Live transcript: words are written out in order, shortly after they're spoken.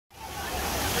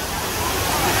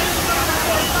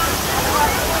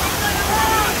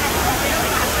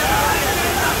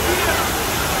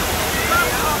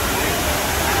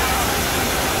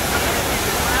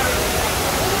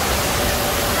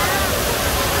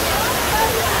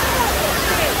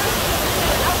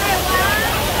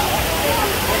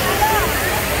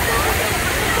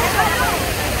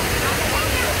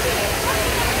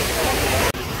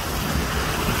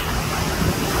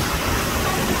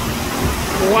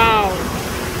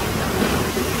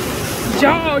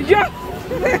Yo, yo.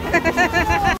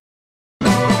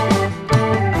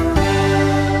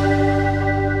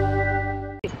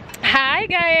 Hi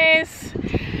guys,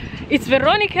 it's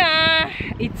Veronica.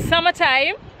 It's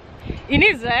summertime in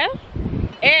Israel,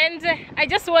 and I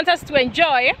just want us to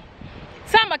enjoy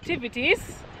some activities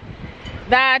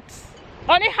that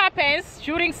only happens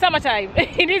during summertime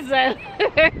in Israel.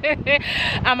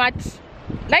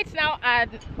 Right now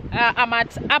I'm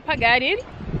at Upper Galilee,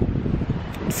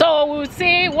 so we'll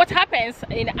see what happens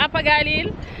in Upper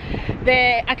Galilee,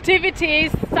 the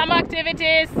activities, summer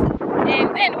activities,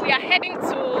 and then we are heading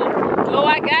to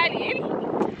Lower Galilee.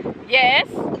 Yes,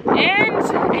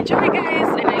 and enjoy guys,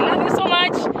 and I love you so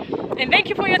much, and thank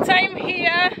you for your time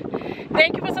here.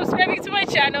 Thank you for subscribing to my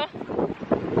channel,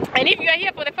 and if you are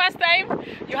here for the first time,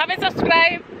 you haven't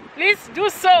subscribed, please do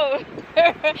so.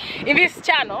 In this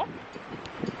channel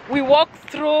we walk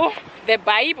through the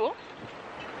Bible,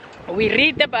 we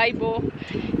read the Bible,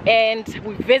 and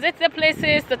we visit the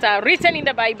places that are written in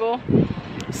the Bible.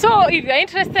 So if you are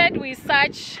interested, we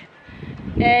search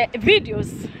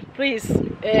videos, please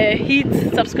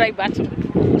hit subscribe button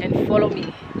and follow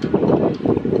me.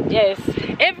 Yes,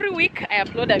 every week I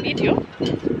upload a video.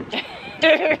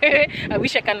 I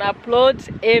wish I can upload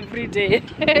every day,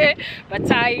 but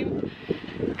time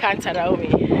can't allow me.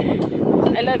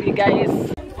 I love you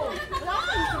guys.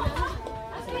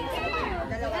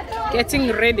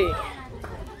 Getting ready.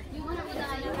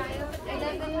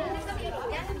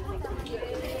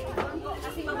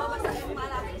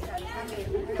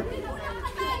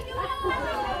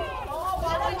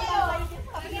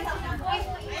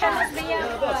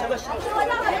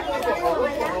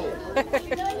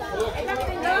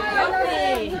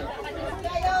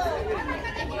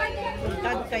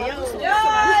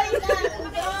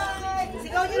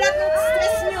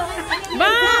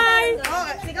 Bye!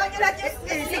 Sigaw nyo lahat,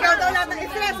 sigaw daw lahat ng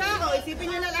stress, ha? O, isipin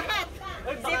nyo na lahat.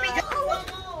 Isipin nyo.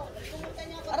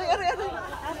 Aray.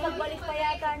 Pagbalik pa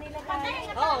yata nila tayo.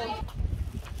 Oo.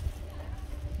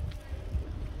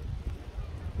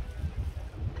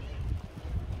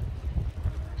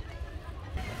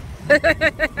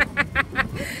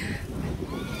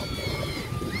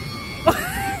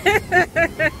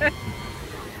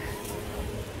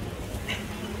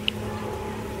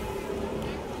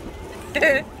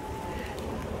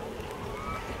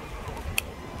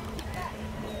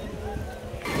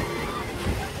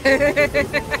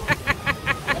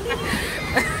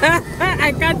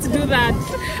 I can't do that.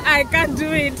 I can't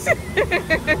do it.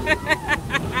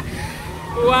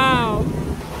 Wow.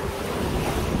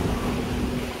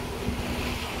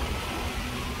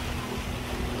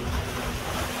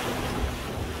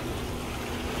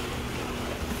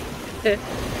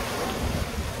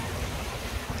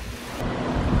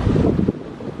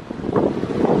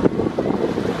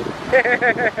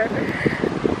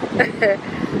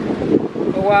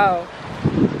 Wow.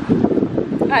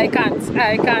 I can't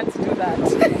do that.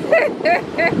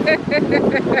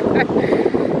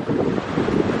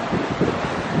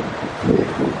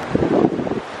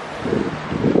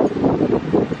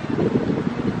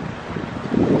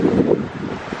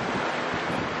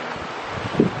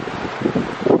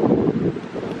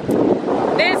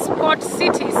 This port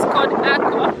city is called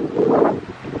Akko,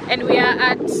 and we are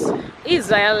at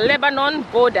Israel-Lebanon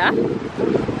border.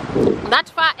 That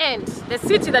far end, the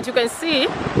city that you can see,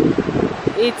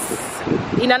 it's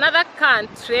in another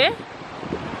country,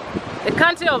 the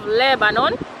country of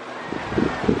Lebanon.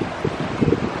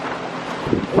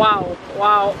 Wow,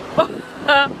 wow.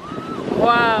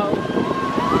 Wow.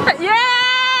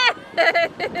 Yeah!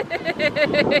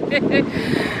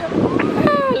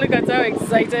 Look at how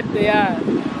excited they are.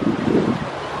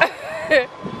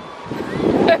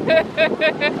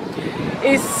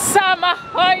 It's summer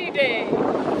holiday.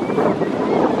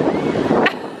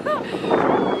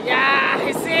 Yeah,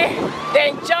 you see the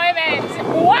enjoyment.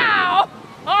 Wow.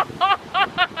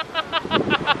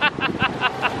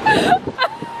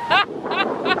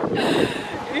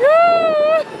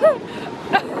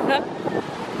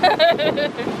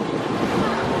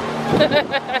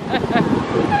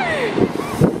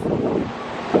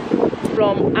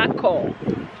 From Akko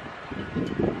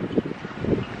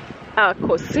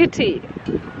City.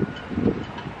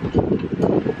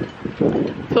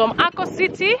 From Akko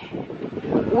City,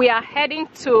 we are heading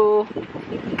to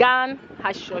Gan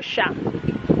Hashlosha.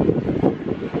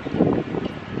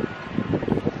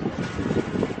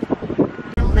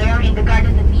 There in the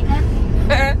Garden of Eden,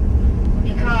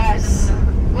 because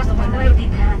it was already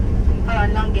done for a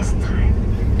longest time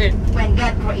when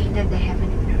God created the heaven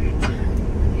and earth.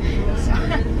 So,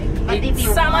 but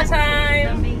It's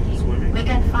summertime. We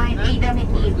can find Adam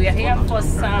and Eve We are here for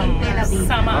some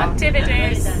summer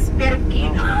activities. It's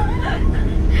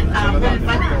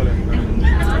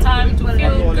time to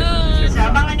feel good. So,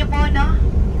 abangan nyo po, no?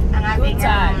 Ang ating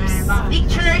mga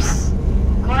pictures.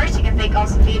 Of course, you can take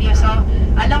also video. So,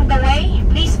 along the way,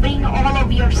 please bring all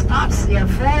of your stops, your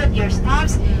food, your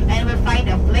stops, and we'll find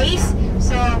a place.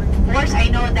 So, of course, I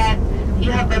know that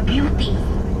you have a beauty.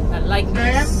 A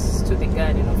likeness to the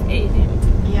Garden of Eden.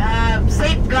 Yeah,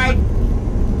 safeguard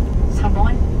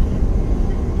sabon.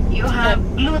 You have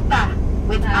gluta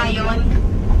with iron.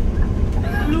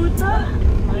 Gluta?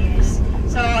 Yes.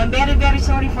 So I'm very, very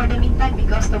sorry for the meantime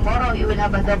because tomorrow you will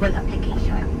have a double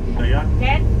application.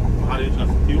 Then? Mahar is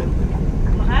just steel.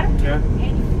 Mahar? Yeah.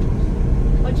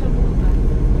 What Shabova?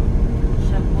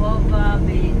 Shabova,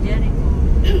 Jericho.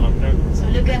 Okay. So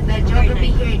look at the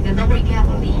geography here in the Lower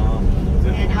Galilee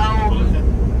and how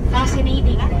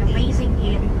fascinating and amazing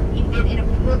it did. Of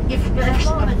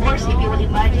course, if you will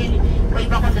imagine way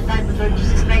back on the time of Lord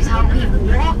Jesus Christ, how He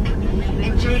walked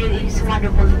and journeyed in these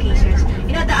wonderful locations.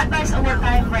 You know, the advance over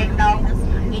time right now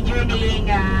in journeying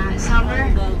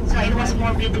summer, so it was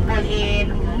more beautiful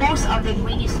in most of the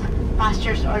greenish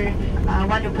pastures or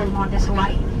wonderful mountains.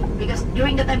 Why? Because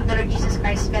during the time the Lord Jesus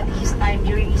Christ spent His time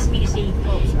during His ministry,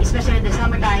 especially in the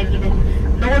summertime, in the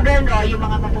northern o yung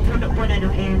mga mapupuno-puno, no?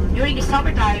 And during the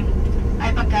summertime, ay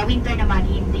pagka-winter naman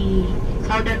in the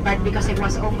southern part because it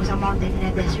was almost a mountain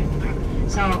and a desert.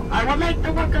 So, I would like to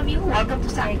welcome you. Welcome to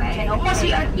Santa. And almost we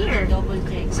are here.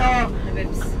 So,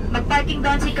 mag-parking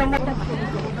doon si Kamu.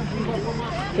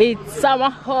 It's summer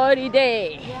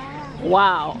holiday.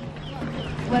 Wow.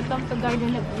 Welcome to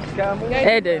Garden of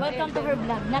Eden. Welcome to her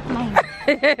vlog, not mine.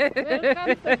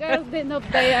 Welcome to Garden of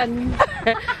Diane.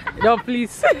 No,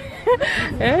 please.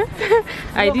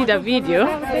 I did a video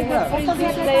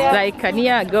like a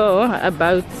year ago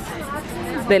about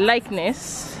the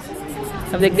likeness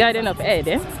of the Garden of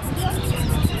Eden,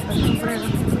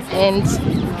 and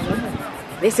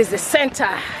this is the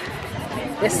center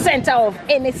of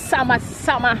any summer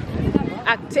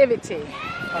activity.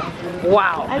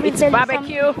 Wow, it's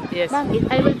barbecue. Yes. Ma'am,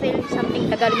 I will tell you something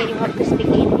Tagalog, you have to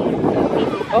speak in your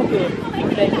video. Okay.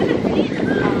 Thank you.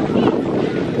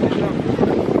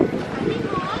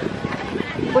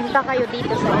 Punta kayo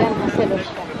dito sa Gan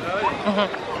Hashlosha.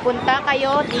 Punta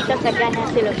kayo dito sa Gan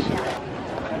Hashlosha.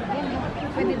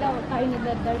 Pwede daw kain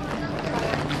nila dark.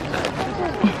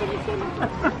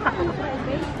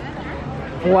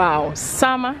 Wow,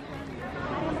 summer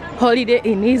holiday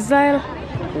in Israel.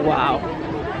 Wow.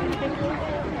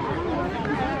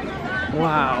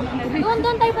 Wow.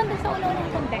 Doon tayo banda sa ulo ng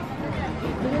konti.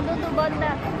 Doon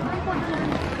banda.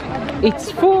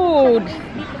 It's food.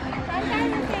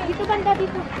 Dito banda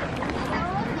dito.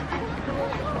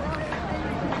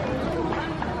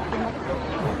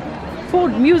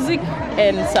 Food, music,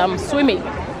 and some swimming.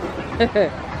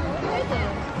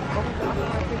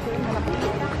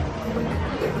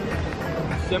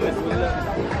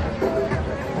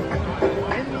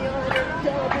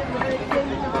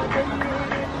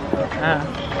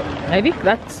 I think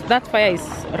that fire is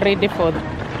ready for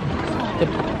the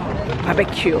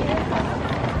barbecue.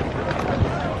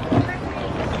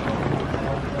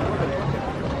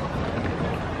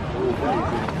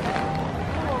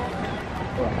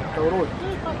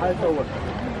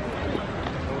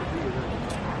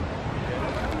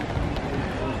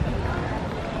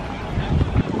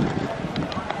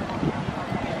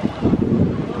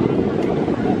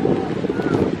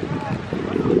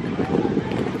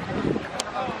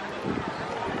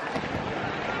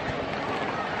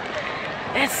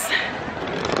 Yes,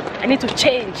 I need to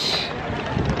change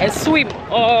and swim,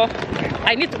 or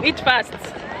I need to eat fast.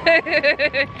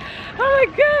 Oh my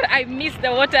God, I miss the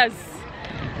waters.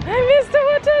 I miss the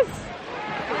waters.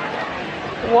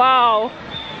 Wow.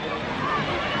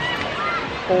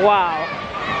 Wow.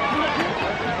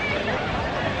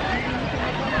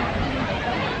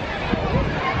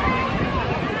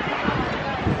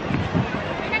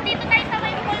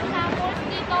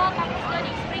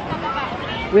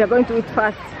 We are going to eat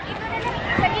fast.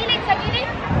 Sa gilid, sa gilid.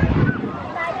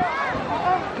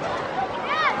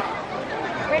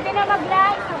 Pwede na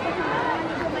mag-live.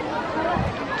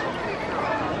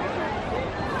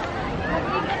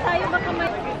 Mag-live tayo baka may...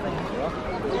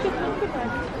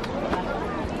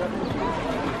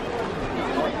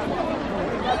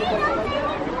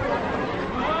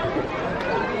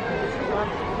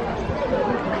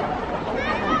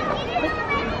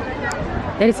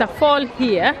 There is a fall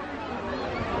here.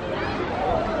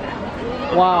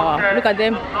 Wow, look at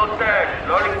them.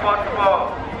 Loading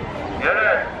possible.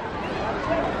 Yes.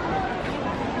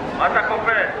 Mata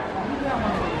open.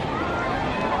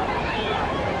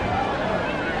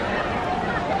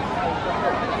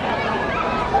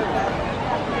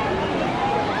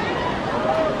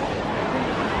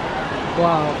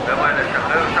 Wow.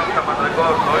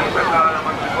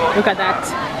 Look at that.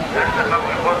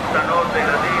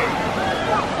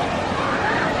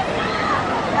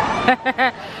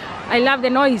 I love the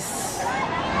noise.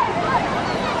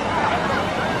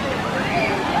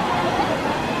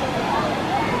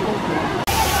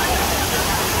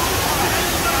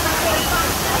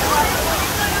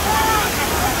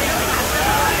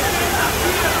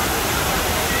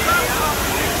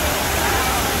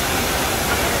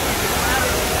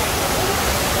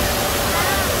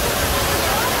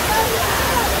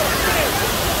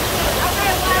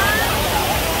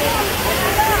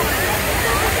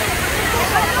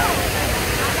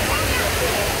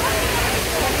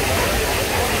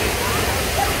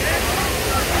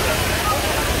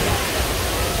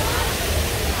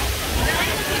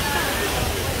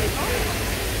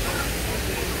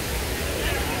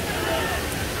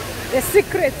 The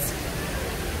secret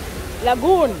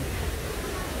lagoon.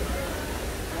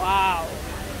 Wow.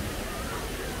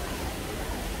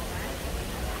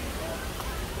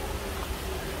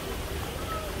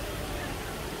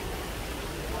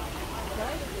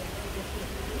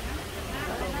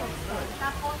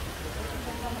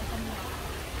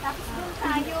 Tapos doon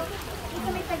tayo, dito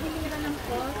may tagiliran ng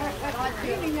falls.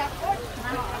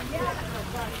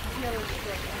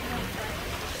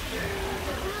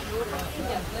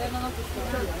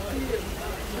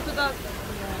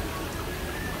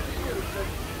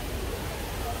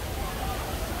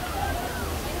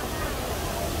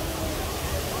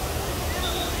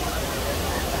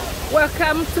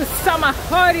 Welcome to summer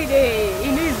holiday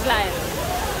in Israel.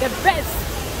 The best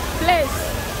place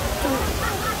to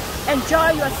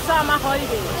enjoy your summer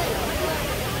holiday.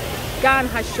 Gan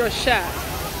Hashlosha,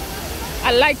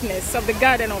 a likeness of the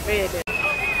Garden of Eden.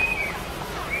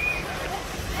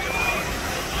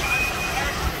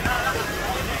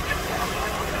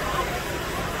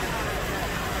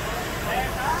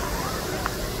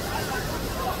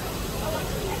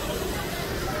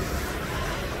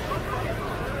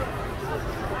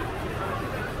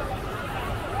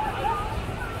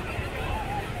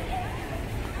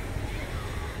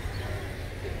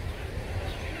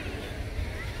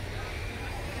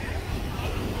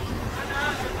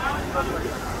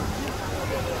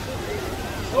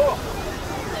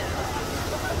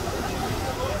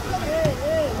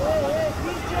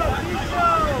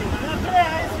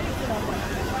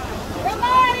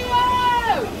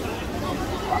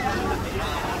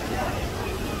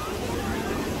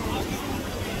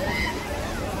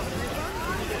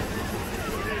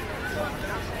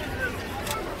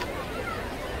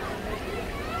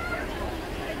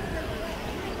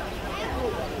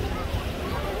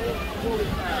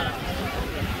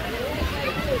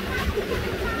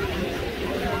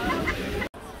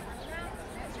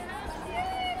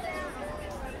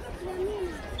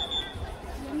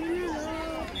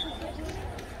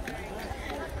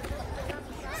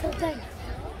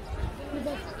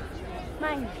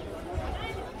 Mine.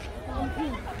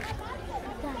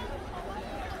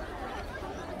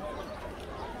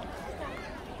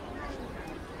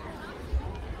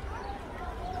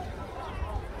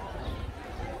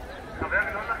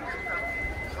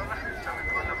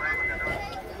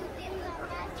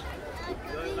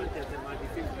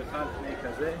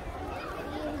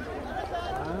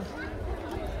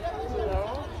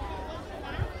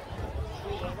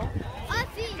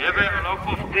 גבר, לא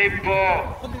קופצים פה.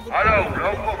 הלו, לא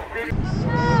קופצים.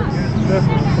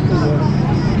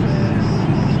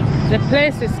 The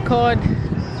place is called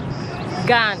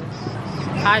Gan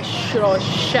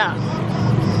Hashlosha.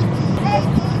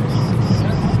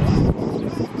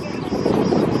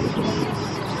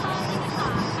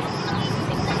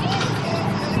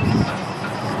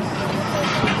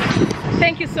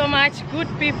 Thank you so much, good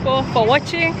people, for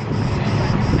watching.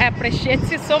 I appreciate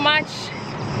you so much.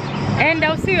 And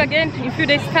I'll see you again in a few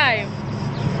days' time.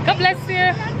 God bless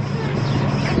you.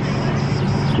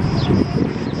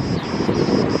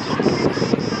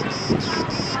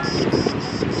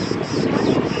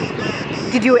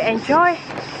 Did you enjoy?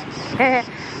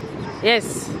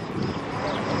 Yes.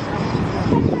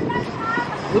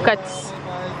 Look at.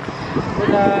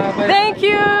 Thank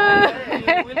you.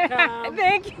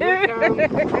 Thank you.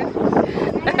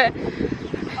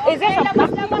 Is there some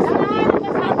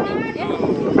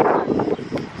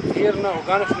Here now,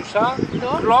 Gan Hashlosha,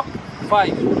 clock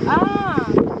 5. Ah,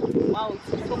 wow,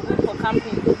 it's so good for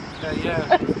camping.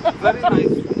 Yeah, very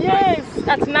nice. Yes,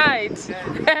 at night.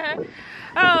 Yeah.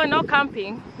 Oh, no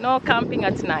camping. No camping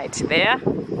at night there.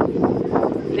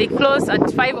 They close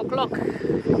at 5 o'clock.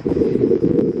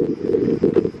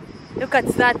 Look at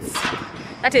that.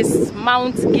 That is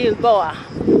Mount Gilboa.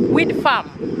 weed farm.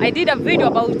 I did a video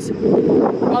about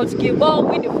Mount Gilboa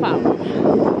weed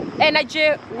farm,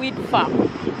 energy weed farm.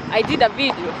 I did a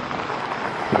video.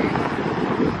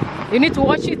 You need to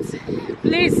watch it,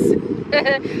 please.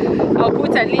 I'll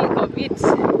put a link of it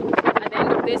at the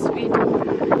end of this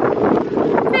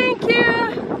video. Thank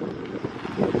you.